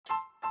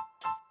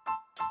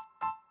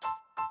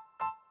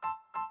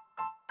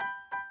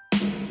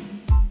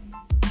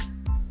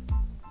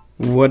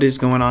What is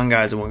going on,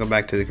 guys, and welcome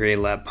back to the Create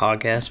Lab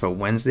podcast for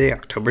Wednesday,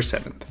 October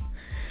 7th.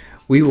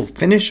 We will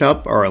finish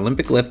up our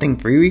Olympic lifting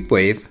 3-week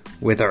wave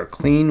with our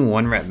clean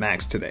 1-rep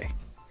max today.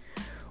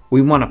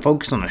 We want to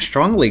focus on a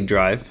strong leg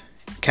drive,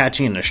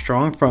 catching in a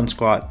strong front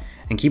squat,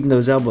 and keeping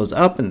those elbows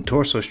up and the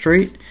torso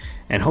straight,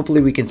 and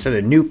hopefully we can set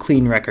a new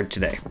clean record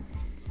today.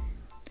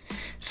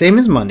 Same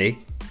as Monday,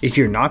 if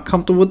you're not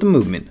comfortable with the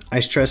movement, I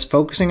stress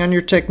focusing on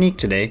your technique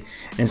today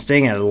and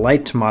staying at a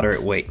light to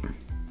moderate weight.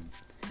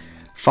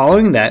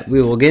 Following that,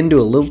 we will again do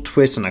a little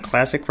twist on a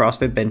classic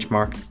CrossFit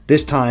benchmark,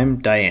 this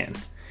time Diane.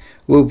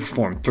 We will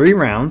perform 3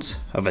 rounds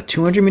of a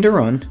 200-meter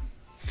run,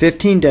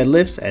 15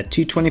 deadlifts at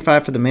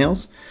 225 for the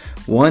males,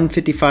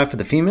 155 for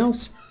the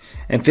females,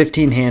 and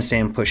 15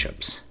 handstand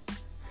push-ups.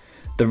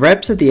 The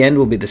reps at the end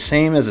will be the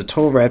same as the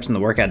total reps in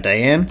the workout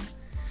Diane.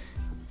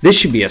 This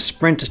should be a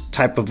sprint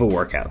type of a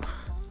workout.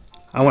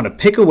 I want to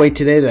pick a weight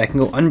today that I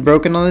can go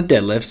unbroken on the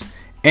deadlifts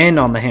and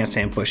on the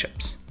handstand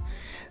push-ups.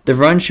 The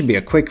run should be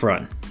a quick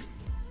run.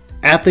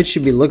 Athletes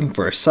should be looking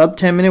for a sub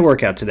 10 minute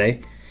workout today.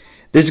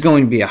 This is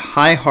going to be a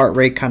high heart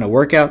rate kind of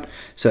workout,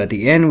 so at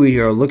the end we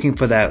are looking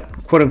for that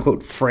quote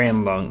unquote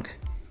Fran lung.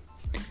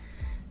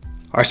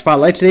 Our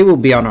spotlight today will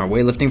be on our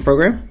weightlifting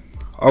program.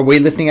 Our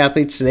weightlifting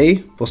athletes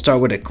today will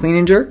start with a clean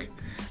and jerk.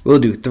 We'll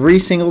do 3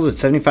 singles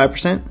at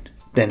 75%,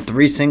 then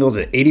 3 singles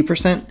at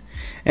 80%,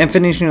 and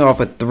finishing off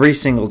with 3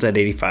 singles at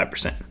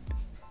 85%.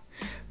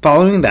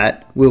 Following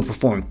that, we will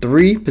perform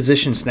 3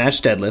 position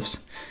snatch deadlifts,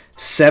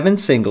 7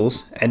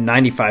 singles at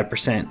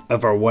 95%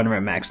 of our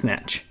 1-rep max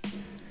snatch.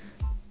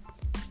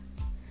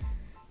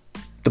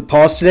 The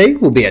pause today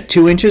will be at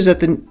 2 inches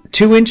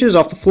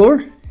off the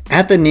floor,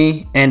 at the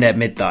knee, and at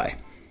mid-thigh.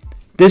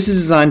 This is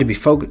designed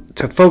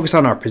to focus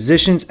on our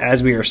positions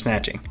as we are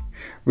snatching.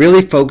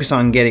 Really focus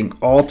on getting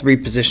all 3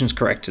 positions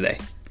correct today.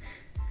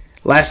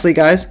 Lastly,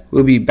 guys,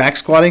 we'll be back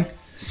squatting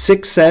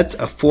 6 sets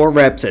of 4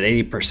 reps at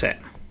 80%.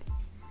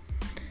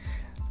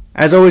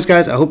 As always,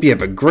 guys, I hope you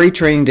have a great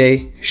training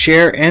day.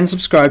 Share and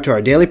subscribe to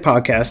our daily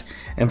podcast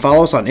and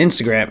follow us on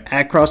Instagram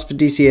at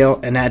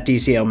CrossFitDCL and at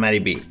DCL Matty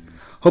B.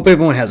 Hope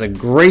everyone has a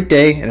great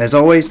day, and as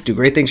always, do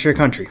great things for your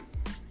country.